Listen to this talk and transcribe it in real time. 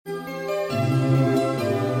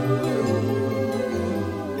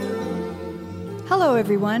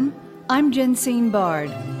everyone. I'm Jensine Bard,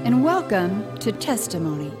 and welcome to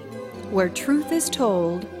Testimony, where truth is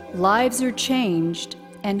told, lives are changed,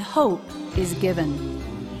 and hope is given.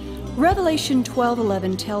 Revelation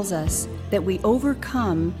 12:11 tells us that we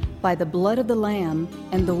overcome by the blood of the Lamb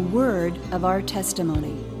and the word of our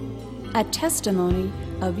testimony. A testimony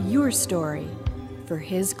of your story for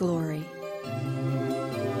His glory.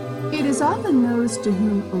 It is on those to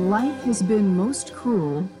whom life has been most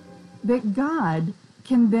cruel that God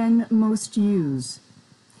can then most use.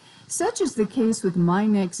 Such is the case with my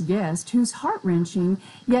next guest, whose heart-wrenching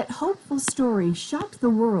yet hopeful story shocked the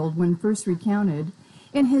world when first recounted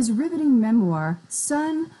in his riveting memoir,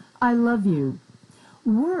 Son, I Love You.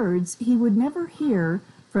 Words he would never hear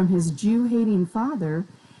from his Jew-hating father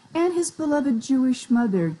and his beloved Jewish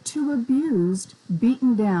mother, too abused,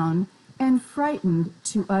 beaten down, and frightened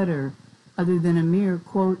to utter, other than a mere,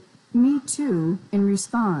 quote, "Me too," in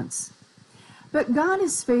response. But God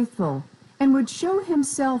is faithful and would show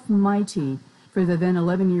Himself mighty for the then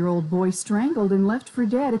 11-year-old boy strangled and left for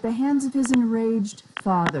dead at the hands of his enraged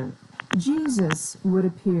father. Jesus would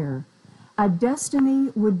appear, a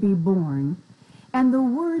destiny would be born, and the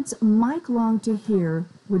words Mike longed to hear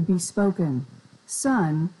would be spoken.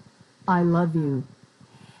 Son, I love you.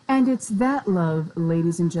 And it's that love,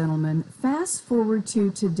 ladies and gentlemen, fast forward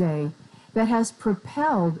to today, that has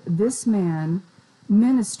propelled this man,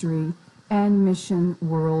 ministry, and mission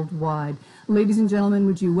worldwide. Ladies and gentlemen,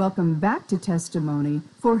 would you welcome back to Testimony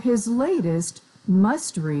for his latest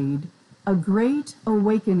must-read, A Great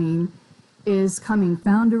Awakening is Coming.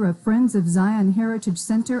 Founder of Friends of Zion Heritage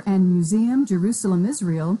Center and Museum, Jerusalem,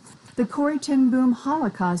 Israel, the Corrie ten Boom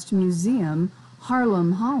Holocaust Museum,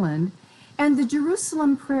 Haarlem, Holland, and the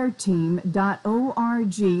Jerusalem Prayer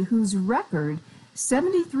Team.org, whose record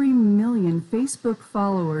 73 million Facebook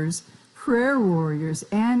followers, prayer warriors,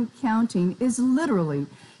 and counting is literally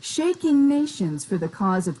shaking nations for the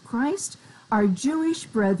cause of Christ, our Jewish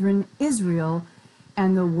brethren, Israel,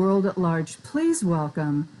 and the world at large. Please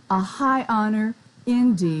welcome, a high honor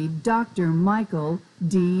indeed, Dr. Michael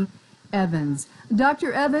D. Evans.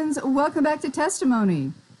 Dr. Evans, welcome back to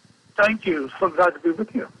Testimony. Thank you. So glad to be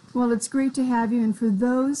with you. Well, it's great to have you, and for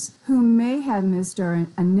those who may have missed our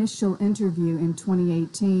initial interview in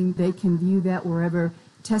 2018, they can view that wherever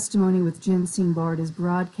Testimony with Jensine Bard is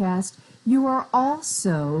broadcast. You are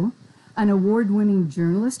also an award-winning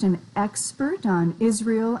journalist and expert on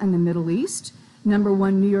Israel and the Middle East,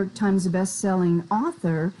 #1 New York Times best-selling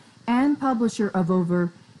author, and publisher of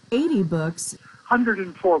over 80 books.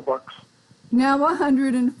 104 books. Now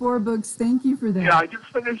 104 books. Thank you for that. Yeah, I just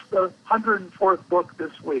finished the 104th book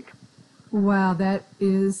this week. Wow, that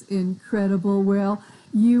is incredible. Well,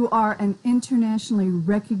 you are an internationally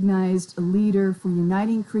recognized leader for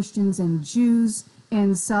uniting Christians and Jews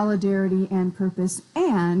in solidarity and purpose,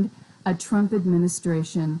 and a Trump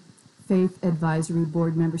administration faith advisory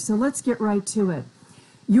board member. So let's get right to it.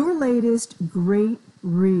 Your latest great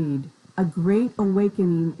read, A Great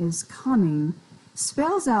Awakening is Coming,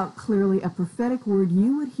 spells out clearly a prophetic word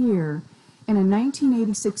you would hear in a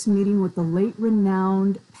 1986 meeting with the late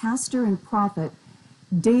renowned pastor and prophet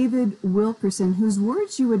David Wilkerson, whose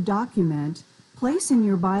words you would document, place in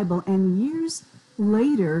your Bible, and years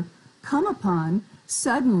later come upon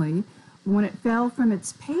suddenly when it fell from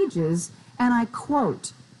its pages, and I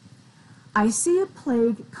quote, "I see a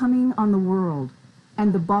plague coming on the world,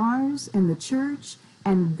 and the bars and the church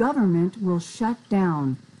and government will shut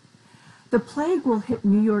down. The plague will hit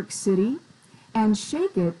New York City and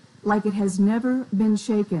shake it like it has never been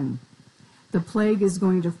shaken. The plague is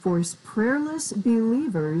going to force prayerless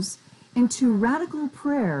believers into radical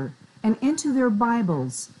prayer and into their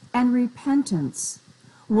Bibles, and repentance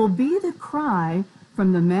will be the cry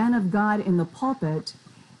from the man of God in the pulpit,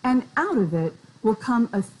 and out of it will come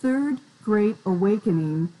a third great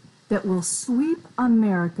awakening that will sweep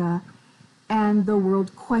America and the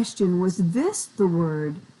world." Question, was this the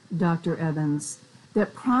word, Dr. Evans,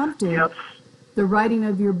 that prompted the writing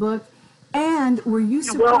of your book? And were you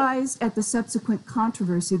surprised at the subsequent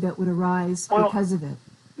controversy that would arise because of it?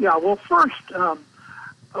 Yeah, well, first,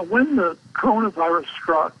 when the coronavirus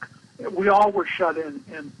struck, we all were shut in,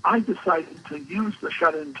 and I decided to use the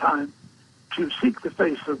shut-in time to seek the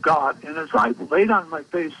face of God. And as I laid on my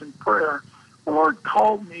face in prayer, the Lord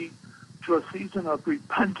called me to a season of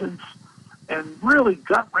repentance and really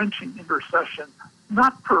gut-wrenching intercession,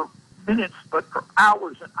 not for minutes, but for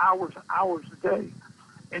hours and hours and hours a day.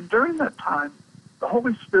 And during that time, the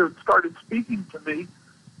Holy Spirit started speaking to me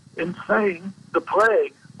and saying the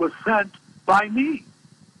plague was sent by me.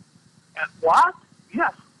 And what?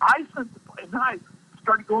 Yes, I sent the plague. And then I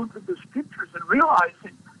started going through the scriptures and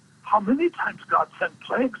realizing how many times God sent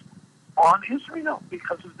plagues on Israel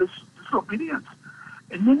because of this disobedience.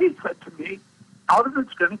 And then he said to me, out of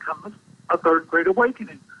it's going to come a third great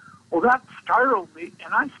awakening. Well, that startled me,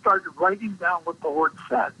 and I started writing down what the Lord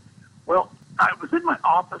said. Well, I was in my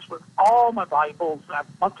office with all my Bibles. I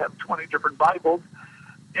must have 20 different Bibles.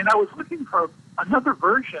 And I was looking for another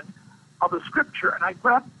version of a scripture, and I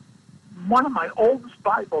grabbed one of my oldest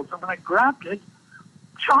Bibles. And when I grabbed it,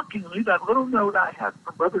 shockingly, that little note I had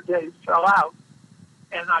from Brother Dave fell out.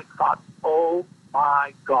 And I thought, oh,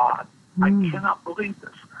 my God, I cannot believe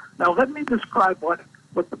this. Now, let me describe what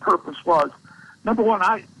the purpose was. Number one,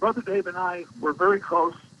 Brother Dave and I were very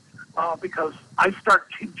close because I started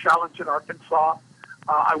Teen Challenge in Arkansas.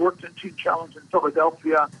 I worked in Teen Challenge in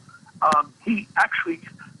Philadelphia. He actually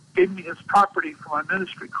gave me his property for my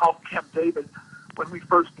ministry called Camp David when we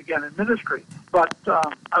first began in ministry. But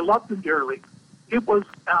I loved him dearly. It was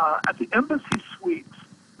at the Embassy Suites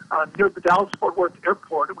near the Dallas-Fort Worth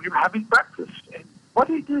Airport, and we were having breakfast. And what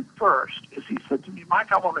he did first is he said to me,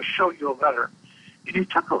 Mike, I want to show you a letter. And he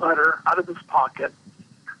took a letter out of his pocket,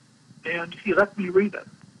 and he let me read it.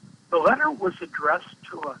 The letter was addressed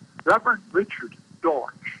to a Reverend Richard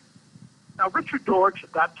Dortch. Now, Richard Dortch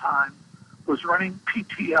at that time was running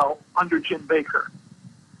PTL under Jim Baker.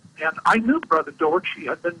 And I knew Brother Dortch. He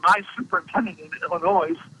had been my superintendent in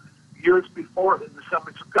Illinois years before in the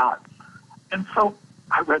Assemblies of God. And so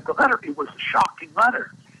I read the letter. It was a shocking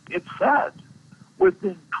letter. It said,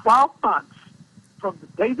 within 12 months from the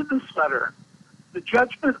date of this letter, the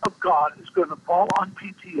judgment of God is going to fall on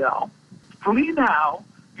PTL. Flee now.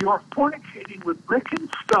 You are fornicating with brick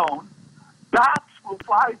and stone. Bats will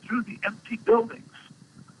fly through the empty buildings.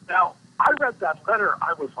 Now, I read that letter.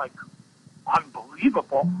 I was like,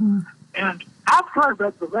 unbelievable. Mm-hmm. And after I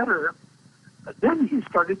read the letter, then he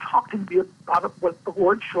started talking to me about what the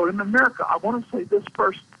Lord showed him in America. I want to say this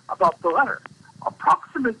first about the letter.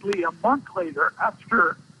 Approximately a month later,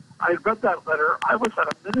 after I had read that letter, I was at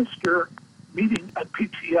a minister meeting at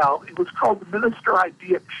PTL. It was called the Minister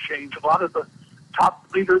Idea Exchange. A lot of the top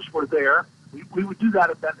leaders were there. We would do that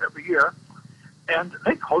event every year. And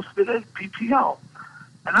they hosted it at PTL.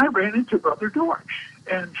 And I ran into Brother Dortch.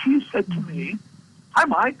 And he said to me, hi,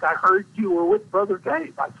 Mike, I heard you were with Brother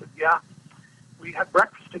Dave. I said, yeah. We had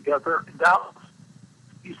breakfast together in Dallas.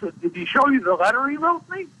 He said, did he show you the letter he wrote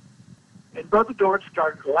me? And Brother Dortch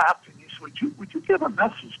started laughing. He said, would you give a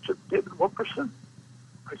message to David Wilkerson?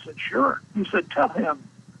 I said, sure. He said, tell him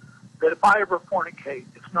that if I ever fornicate,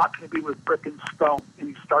 it's not going to be with brick and stone.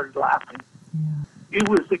 And he started laughing. Yeah. It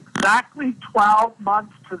was exactly 12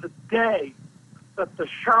 months to the day that the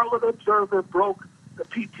Charlotte Observer broke the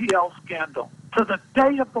PTL scandal, to the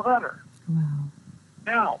day of the letter. Wow.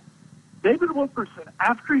 Now, David Wilkerson,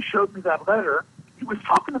 after he showed me that letter, he was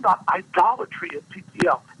talking about idolatry at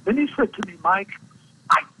PTL. Then he said to me, Mike,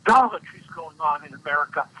 idolatry is going on in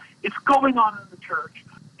America. It's going on in the church.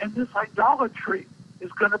 And this idolatry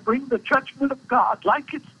is going to bring the judgment of God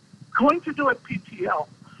like it's going to do at PTL.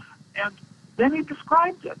 And then he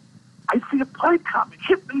described it. I see a plague coming,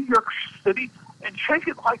 hit New York City, and shake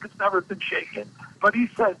it like it's never been shaken. But he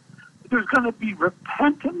said, there's going to be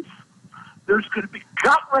repentance. There's going to be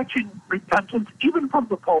gut-wrenching repentance, even from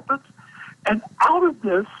the pulpits. And out of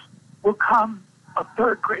this will come a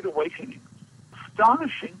third great awakening.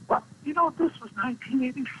 Astonishing, but, this was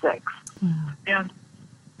 1986. Mm. And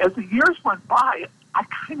as the years went by, I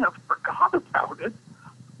kind of forgot about it.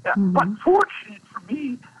 Mm-hmm. But fortunate for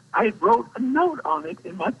me, I wrote a note on it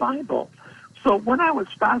in my Bible. So when I was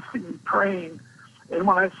fasting and praying, and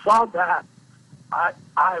when I saw that,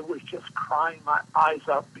 I was just crying my eyes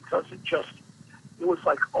out because it was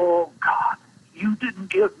like, oh, God, you didn't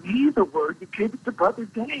give me the word. You gave it to Brother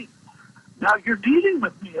Dave. Now you're dealing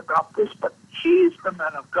with me about this, but he's the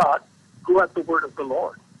man of God who had the word of the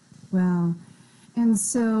Lord. Wow. And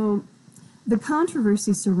so the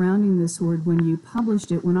controversy surrounding this word when you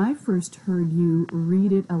published it, when I first heard you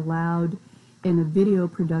read it aloud in a video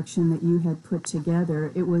production that you had put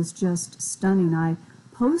together, it was just stunning. I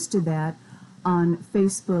posted that on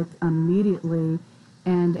Facebook immediately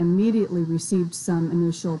and immediately received some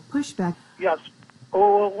initial pushback. Yes.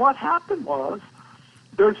 Oh, well, what happened was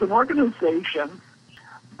there's an organization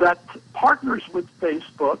that partners with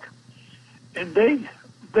Facebook, and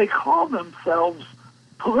they call themselves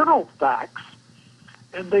PolitiFacts,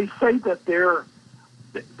 and they say that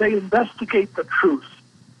they investigate the truth.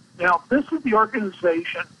 Now, this is the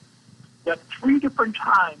organization that 3 different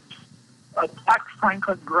times attacked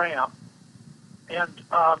Franklin Graham. And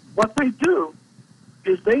what they do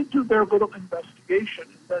is they do their little investigation,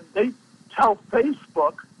 and then they tell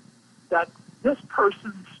Facebook that this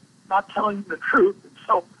person's not telling the truth. And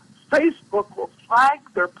so Facebook will flag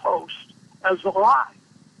their post as a lie.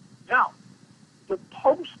 Now, the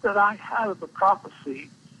post that I had of the prophecy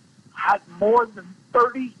had more than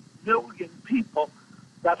 30 million people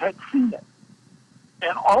that had seen it.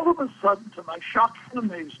 And all of a sudden, to my shock and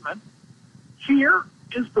amazement, here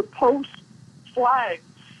is the post flag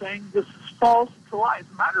saying this is false, it's a lie. As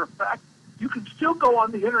a matter of fact, you can still go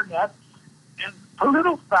on the internet, and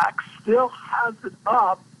PolitiFact still has it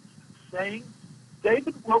up saying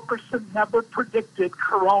David Wilkerson never predicted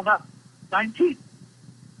Corona-19.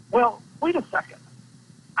 Well, wait a second.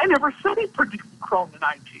 I never said he predicted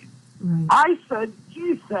Corona-19. Right.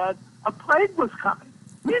 He said a plague was coming.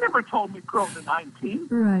 He never told me Corona-19.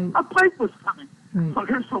 Right. A plague was coming. Right. So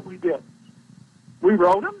here's what we did. We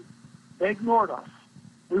wrote him. They ignored us.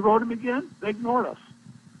 We wrote him again. They ignored us.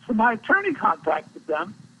 So my attorney contacted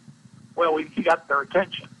them. Well, he got their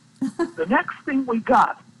attention. The next thing we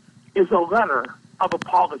got is a letter of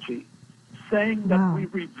apology saying that Wow. we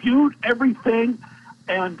reviewed everything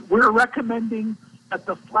and we're recommending that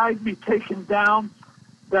the flag be taken down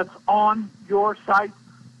that's on your site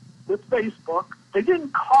with Facebook. They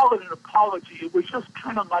didn't call it an apology. It was just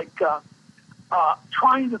kind of like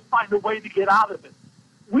trying to find a way to get out of it.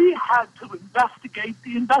 We had to investigate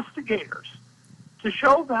the investigators to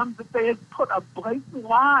show them that they had put a blatant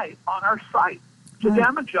lie on our site to Right.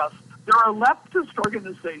 damage us. They're a leftist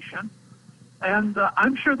organization, and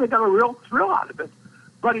I'm sure they got a real thrill out of it.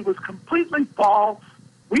 But it was completely false.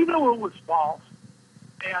 We knew it was false,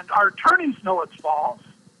 and our attorneys know it's false,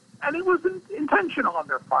 and it was intentional on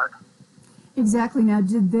their part. Exactly. Now,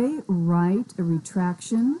 did they write a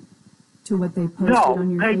retraction to what they posted No,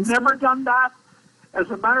 on your they've Facebook? never done that. As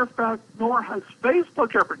a matter of fact, nor has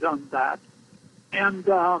Facebook ever done that. And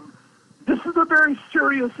this is a very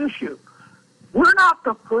serious issue. We're not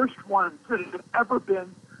the first ones that have ever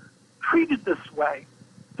been treated this way.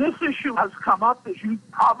 This issue has come up, as you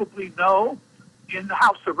probably know, in the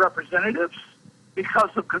House of Representatives because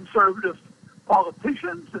of conservative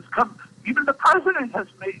politicians. It's come. Even the president has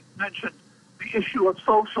mentioned the issue of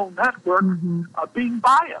social network being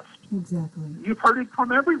biased. Exactly. You've heard it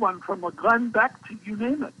from everyone, from Glenn Beck to you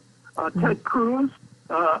name it, Ted Cruz,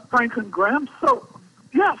 Franklin Graham. So,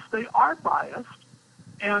 yes, they are biased,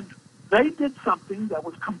 and they did something that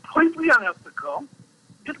was completely unethical.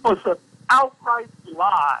 It was an outright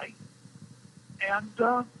lie,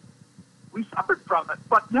 and we suffered from it.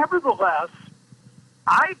 But nevertheless,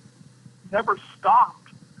 I never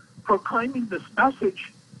stopped proclaiming this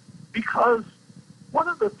message because one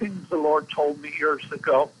of the things the Lord told me years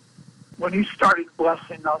ago when he started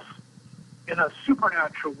blessing us in a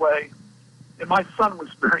supernatural way, and my son was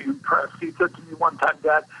very impressed. He said to me one time,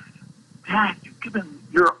 Dad, you've given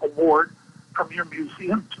your award from your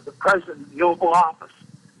museum to the president in the Oval Office.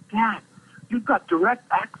 Dad, you've got direct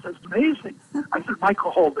access. Amazing. I said,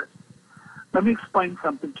 Michael, hold it. Let me explain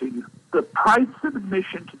something to you. The price of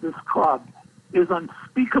admission to this club is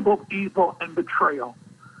unspeakable evil and betrayal.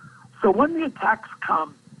 So when the attacks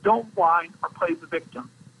come, don't whine or play the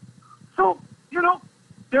victim. So,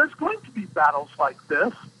 there's going to be battles like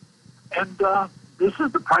this, and this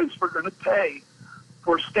is the price we're going to pay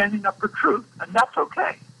for standing up for truth, and that's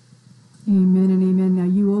okay. Amen and amen. Now,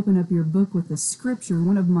 you open up your book with a scripture,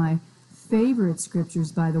 one of my favorite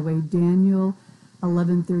scriptures, by the way, Daniel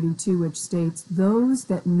 11:32, which states, "Those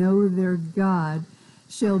that know their God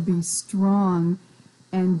shall be strong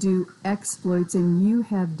and do exploits," and you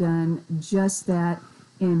have done just that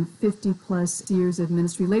in 50-plus years of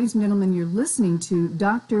ministry. Ladies and gentlemen, you're listening to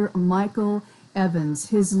Dr. Michael Evans.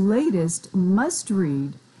 His latest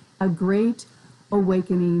must-read, A Great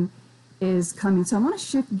Awakening, is coming. So I want to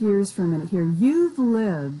shift gears for a minute here. You've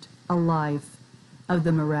lived a life of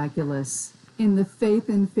the miraculous in the faith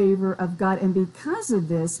and favor of God, and because of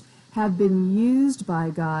this, have been used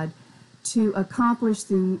by God to accomplish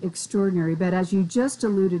the extraordinary. But as you just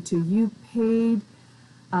alluded to, you paid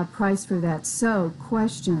a price for that. So,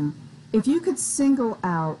 question, if you could single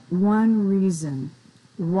out one reason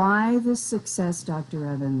why this success, Dr.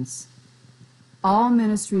 Evans, all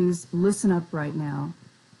ministries, listen up right now,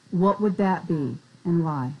 what would that be and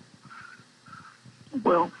why?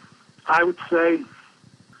 Well, I would say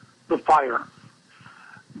the fire.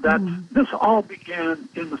 That this all began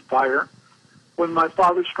in the fire when my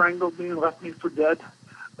father strangled me and left me for dead.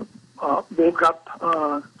 Woke up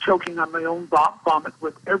choking on my own vomit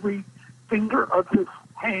with every finger of his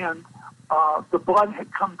hand. The blood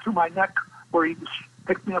had come through my neck where he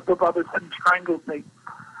picked me up above his head and strangled me.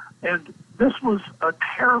 And this was a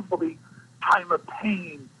terribly time of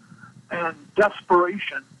pain and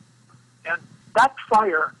desperation. And that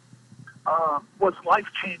fire was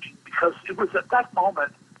life-changing because it was at that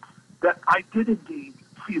moment that I did indeed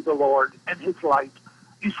see the Lord and his light.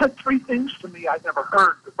 He said three things to me I'd never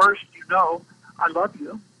heard. The first, I love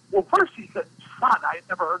you. Well, first he said, son. I had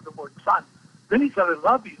never heard the word son. Then he said, I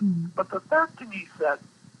love you. But the third thing he said,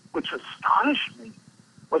 which astonished me,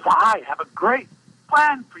 was, I have a great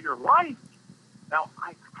plan for your life. Now,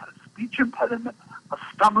 I had a speech impediment, a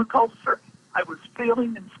stomach ulcer. I was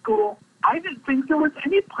failing in school. I didn't think there was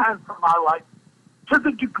any plan for my life, to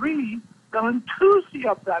the degree that on Tuesday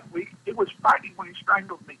of that week, it was Friday when he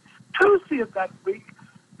strangled me. Tuesday of that week,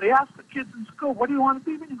 they asked the kids in school, what do you want to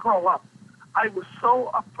be when you grow up? I was so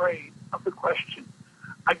afraid of the question.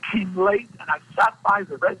 I came late, and I sat by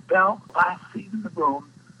the red bell, last seat in the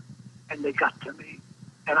room, and they got to me.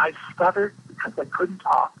 And I stuttered because I couldn't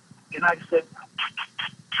talk. And I said,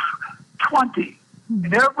 20.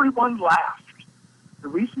 And everyone laughed. The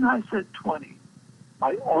reason I said 20,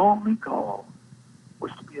 my only goal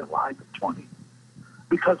was to be alive at 20.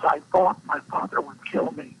 Because I thought my father would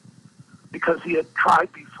kill me. Because he had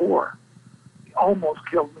tried before. He almost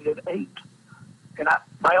killed me at 8. And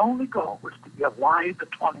my only goal was to be alive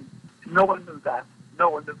at 20. And no one knew that. No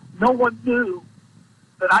one knew. No one knew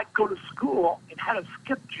that I'd go to school and had to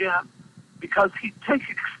skip gym because he'd take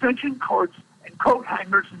extension cords and coat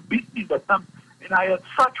hangers and beat me with them. And I had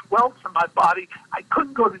such welts in my body, I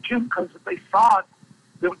couldn't go to gym because if they saw it,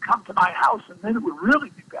 they would come to my house and then it would really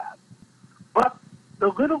be bad. But the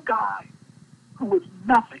little guy who was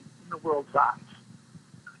nothing in the world's eyes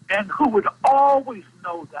and who would always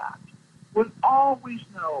know that, would always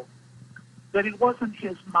know that it wasn't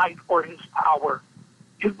his might or his power.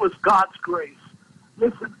 It was God's grace.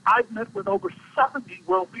 Listen, I've met with over 70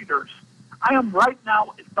 world leaders. I am right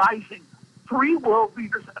now advising 3 world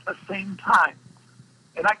leaders at the same time.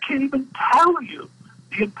 And I can't even tell you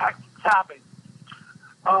the impact it's having.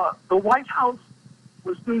 The White House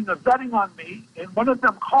was doing a vetting on me, and one of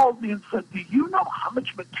them called me and said, do you know how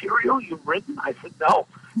much material you've written? I said, no.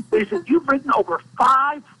 They said, you've written over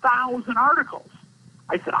 5,000 articles.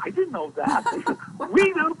 I said, I didn't know that. They said,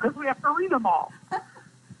 we do because we have to read them all.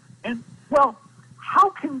 And, well, how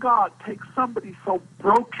can God take somebody so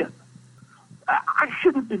broken? I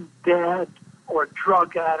should have been dead or a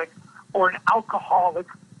drug addict or an alcoholic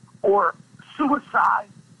or suicide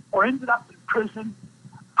or ended up in prison.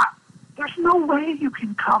 There's no way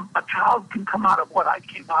a child can come out of what I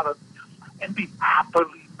came out of and be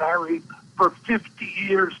happily married for 50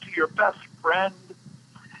 years to your best friend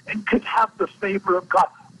and could have the favor of God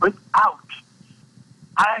without.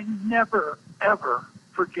 I never, ever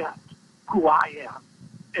forget who I am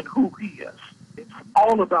and who he is. It's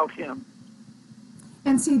all about him.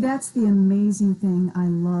 And see, that's the amazing thing I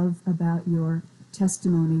love about your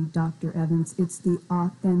testimony, Dr. Evans. It's the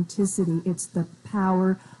authenticity. It's the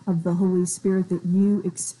power of the Holy Spirit that you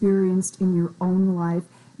experienced in your own life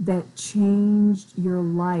that changed your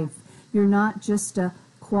life. You're not just a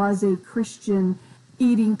quasi-Christian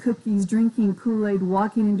eating cookies, drinking Kool-Aid,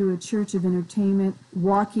 walking into a church of entertainment,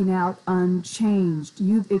 walking out unchanged.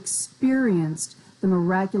 You've experienced the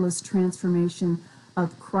miraculous transformation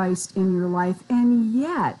of Christ in your life, and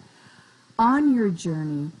yet, on your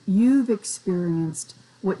journey, you've experienced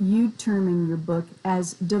what you term in your book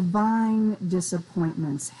as divine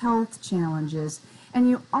disappointments, health challenges, and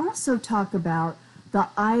you also talk about the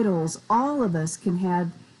idols all of us can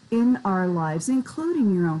have in our lives,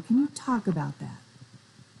 including your own. Can you talk about that?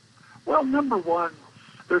 Well, number one,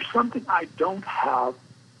 there's something I don't have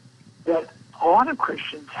that a lot of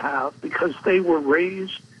Christians have because they were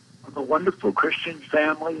raised in a wonderful Christian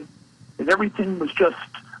family and everything was just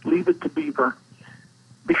leave it to Beaver.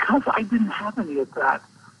 Because I didn't have any of that,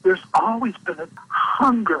 there's always been a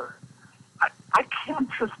hunger. I can't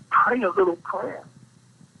just pray a little prayer.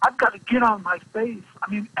 I've got to get on my face.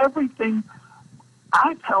 I mean, everything.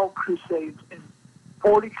 I've held crusades in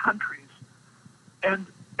 40 countries, and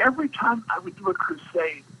every time I would do a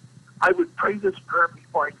crusade, I would pray this prayer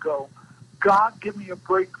before I go. God, give me a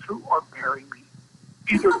breakthrough or bury me.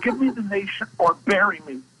 Either give me the nation or bury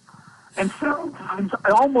me. And several times I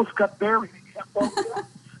almost got buried in Cambodia.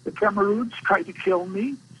 The Cameroons tried to kill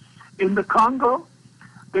me. In the Congo,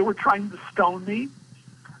 they were trying to stone me.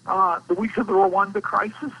 The week of the Rwanda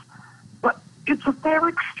crisis. But it's a fair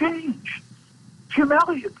exchange. Jim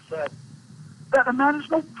Elliot said that a man is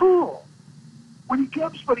no fool when he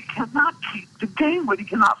gives what he cannot keep to gain what he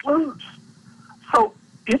cannot lose. So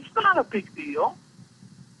it's not a big deal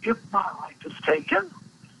if my life is taken.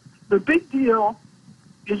 The big deal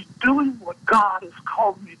is doing what God has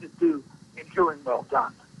called me to do and hearing well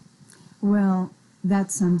done. Well,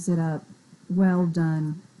 that sums it up. Well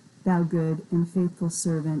done, thou good and faithful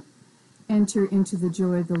servant. Enter into the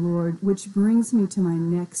joy of the Lord, which brings me to my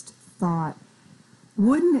next thought,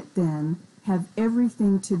 wouldn't it then have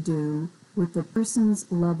everything to do with the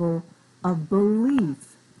person's level of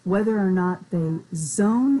belief, whether or not they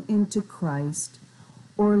zone into Christ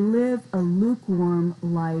or live a lukewarm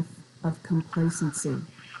life of complacency?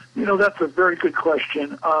 You know, that's a very good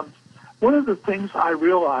question. One of the things I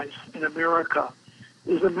realize in America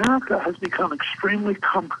is America has become extremely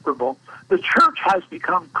comfortable. The church has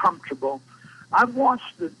become comfortable. I've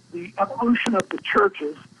watched the evolution of the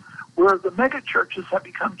churches where the mega churches have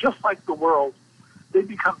become just like the world. They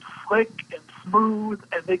become slick and smooth,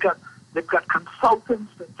 and they've got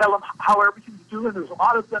consultants that tell them how everything to do, and there's a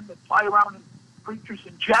lot of them that fly around in preachers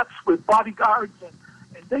in jets with bodyguards, and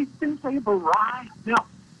they think they've arrived. Now,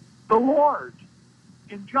 the Lord,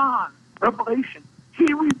 in John, Revelation,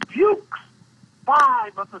 he rebukes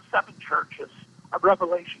 5 of the 7 churches of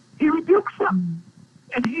Revelation. He rebukes them.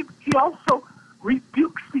 And he also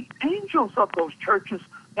rebukes the angels of those churches.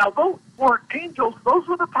 Now, those weren't angels, those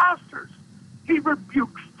were the pastors. He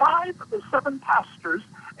rebukes 5 of the 7 pastors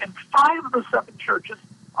and 5 of the 7 churches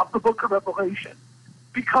of the book of Revelation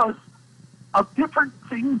because of different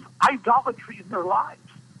things, idolatry in their lives.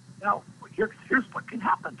 Now, here's what can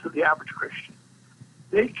happen to the average Christian.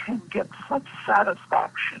 They can get such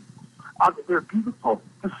satisfaction out of their beautiful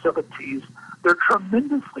facilities, their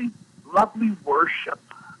tremendously lovely worship,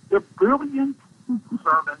 their brilliant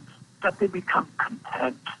sermons, that they become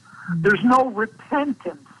content. There's no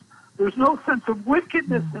repentance. There's no sense of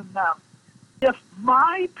wickedness in them. If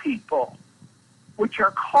my people, which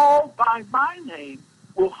are called by my name,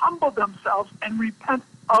 will humble themselves and repent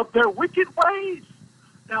of their wicked ways.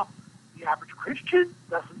 Now, the average Christian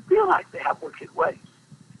doesn't feel like they have wicked ways.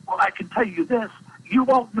 Well, I can tell you this, you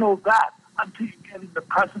won't know that until you get in the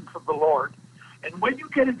presence of the Lord. And when you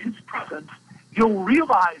get in his presence, you'll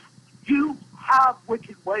realize you have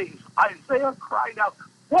wicked ways. Isaiah cried out,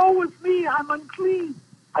 "Woe is me, I'm unclean."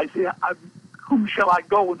 Isaiah, whom shall I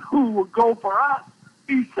go and who will go for us?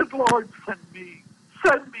 He said, "Lord, send me.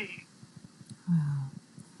 Send me." Wow.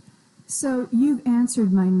 So you've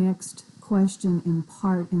answered my next question in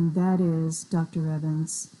part, and that is, Dr.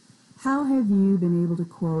 Evans, how have you been able to,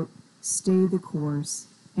 quote, stay the course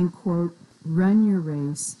and, quote, run your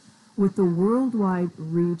race with the worldwide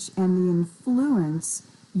reach and the influence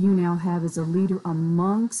you now have as a leader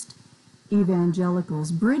amongst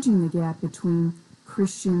evangelicals, bridging the gap between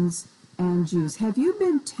Christians and Jews? Have you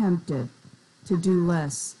been tempted to do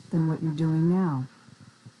less than what you're doing now?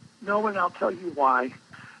 No, and I'll tell you why.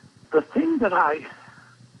 The thing that I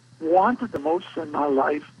wanted the most in my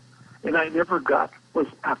life, and I never got, was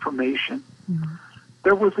affirmation. Mm-hmm.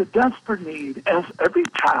 There was a desperate need, as every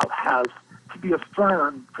child has, to be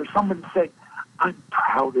affirmed, for someone to say, "I'm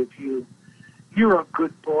proud of you. You're a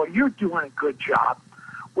good boy. You're doing a good job."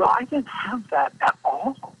 Well, I didn't have that at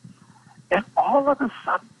all. And all of a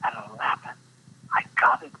sudden, at 11, I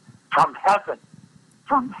got it from heaven.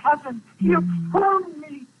 From heaven, he affirmed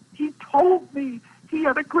me. He told me he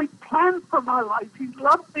had a great plan for my life. He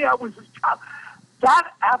loved me. I was his child.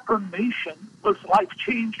 That affirmation was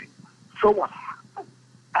life-changing. So what happened?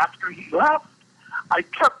 After he left, I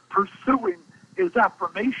kept pursuing his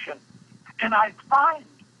affirmation. And I find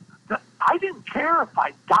that I didn't care if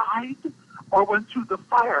I died or went through the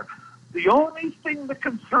fire. The only thing that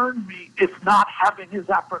concerned me is not having his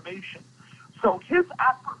affirmation. So his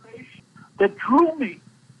affirmation that drew me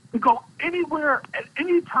to go anywhere at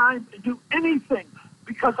any time and do anything,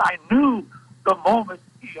 because I knew the moment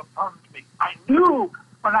he affirmed me. I knew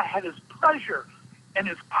when I had his pleasure and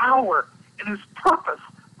his power and his purpose,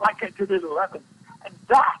 like I did at 11. And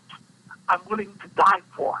that I'm willing to die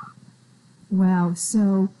for. Wow.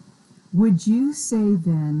 So would you say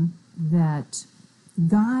then that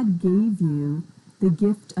God gave you the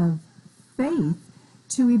gift of faith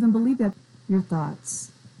to even believe that? Your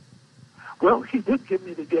thoughts? Well, he did give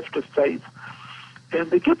me the gift of faith. And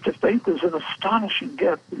the gift of faith is an astonishing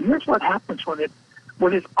gift. And here's what happens when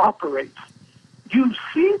it operates. You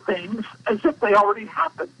see things as if they already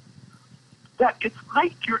happened. That it's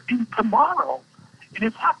like you're in tomorrow. And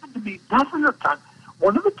it's happened to me dozens of times.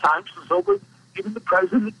 One of the times was over giving the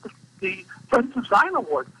president the Friends of Zion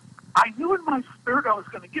Award. I knew in my spirit I was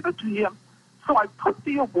going to give it to him, so I put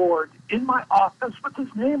the award in my office with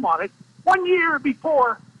his name on it 1 year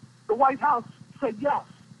before the White House said yes,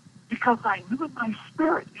 because I knew in my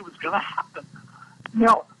spirit it was going to happen.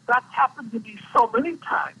 Now, that's happened to me so many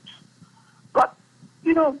times. But,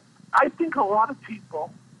 I think a lot of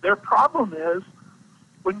people, their problem is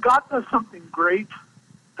when God does something great,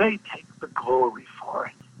 they take the glory for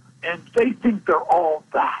it. And they think they're all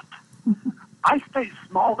that. I stay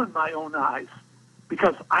small in my own eyes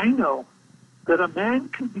because I know that a man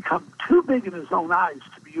can become too big in his own eyes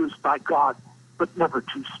to be used by God, but never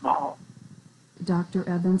too small. Dr.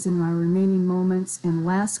 Evans, in my remaining moments, and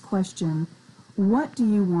last question, what do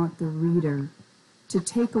you want the reader to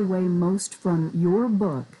take away most from your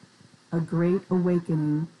book, A Great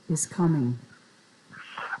Awakening is Coming?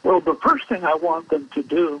 Well, the first thing I want them to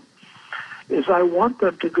do is I want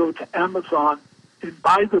them to go to Amazon and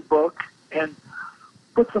buy the book and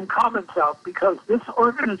put some comments out, because this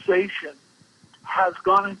organization has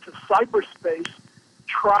gone into cyberspace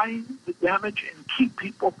trying to damage and keep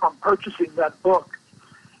people from purchasing that book.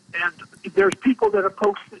 And there's people that have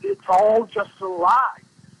posted it's all just a lie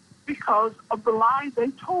because of the lie they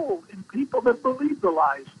told and people that believe the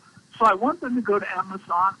lies. So I want them to go to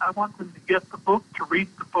Amazon. I want them to get the book, to read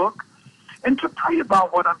the book, and to pray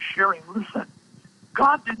about what I'm sharing. Listen,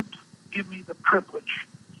 God didn't give me the privilege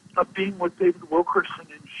of being with David Wilkerson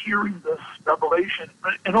and hearing this revelation.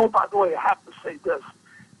 And oh, by the way, I have to say this.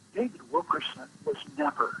 David Wilkerson was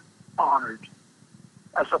never honored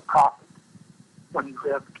as a prophet when he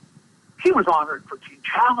lived. He was honored for Teen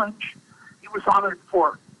Challenge. He was honored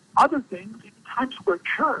for other things, even Times Square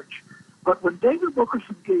Church. But when David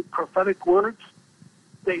Wilkerson gave prophetic words,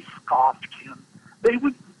 they scoffed him.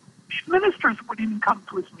 Ministers wouldn't even come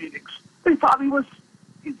to his meetings. They thought he's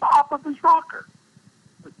off of his rocker.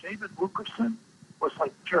 But David Wilkerson was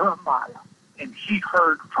like Jeremiah, and he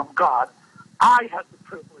heard from God. I had the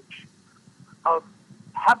privilege of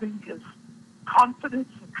having his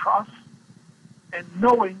confidence and trust and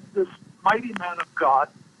knowing this mighty man of God.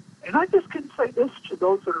 And I just can say this to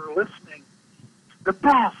those that are listening. The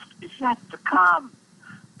best is yet to come.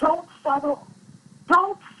 Don't settle.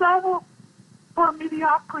 Don't settle for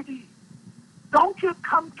mediocrity. Don't get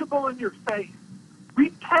comfortable in your faith.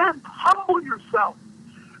 Repent. Humble yourself.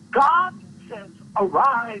 God says,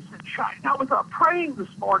 arise and shine. I was praying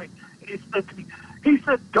this morning, and he said to me, he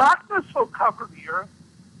said, darkness will cover the earth,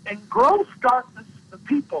 and gross darkness the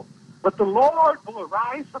people. But the Lord will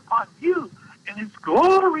arise upon you, and his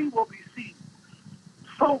glory will be seen.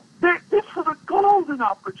 So this is a golden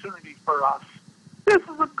opportunity for us. This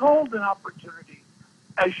is a golden opportunity,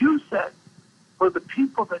 as you said, for the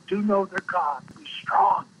people that do know their God to be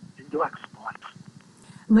strong and do exploits.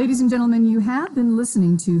 Ladies and gentlemen, you have been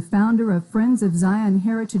listening to founder of Friends of Zion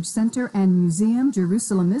Heritage Center and Museum,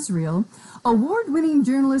 Jerusalem, Israel, award-winning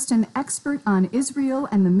journalist and expert on Israel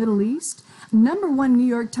and the Middle East, #1 New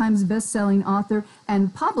York Times best-selling author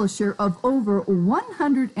and publisher of over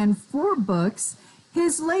 104 books.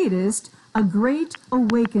 His latest, A Great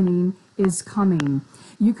Awakening is Coming.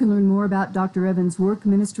 You can learn more about Dr. Evans' work,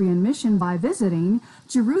 ministry, and mission by visiting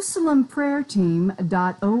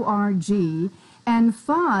JerusalemPrayerTeam.org and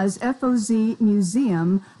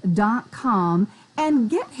FozMuseum.com, and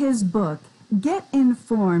get his book, get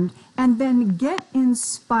informed, and then get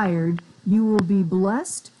inspired. You will be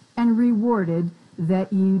blessed and rewarded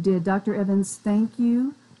that you did. Dr. Evans, thank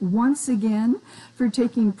you once again for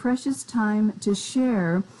taking precious time to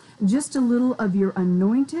share just a little of your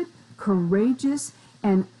anointed, courageous,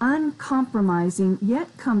 and uncompromising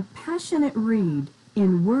yet compassionate read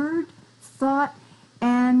in word, thought,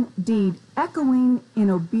 and deed, echoing in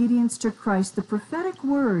obedience to Christ the prophetic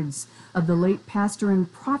words of the late pastor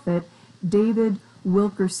and prophet David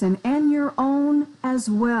Wilkerson, and your own as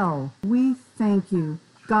well. We thank you.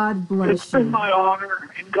 God bless you. It's been my honor,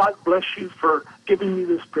 and God bless you for giving me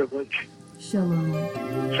this privilege. Shalom.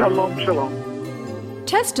 Shalom, shalom.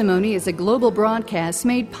 Testimony is a global broadcast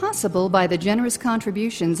made possible by the generous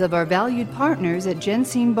contributions of our valued partners at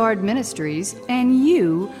Jensine Bard Ministries and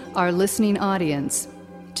you, our listening audience.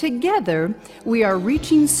 Together, we are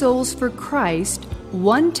reaching souls for Christ,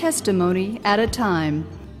 one testimony at a time.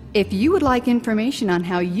 If you would like information on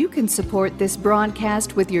how you can support this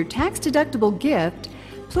broadcast with your tax-deductible gift,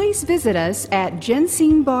 please visit us at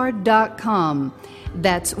jensinebard.com.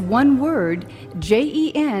 That's one word,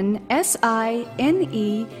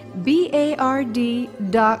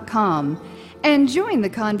 JENSINEBARD.com. And join the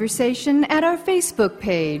conversation at our Facebook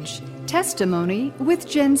page, Testimony with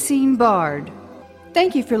Jensine Bard.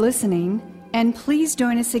 Thank you for listening, and please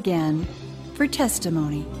join us again for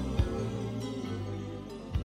Testimony.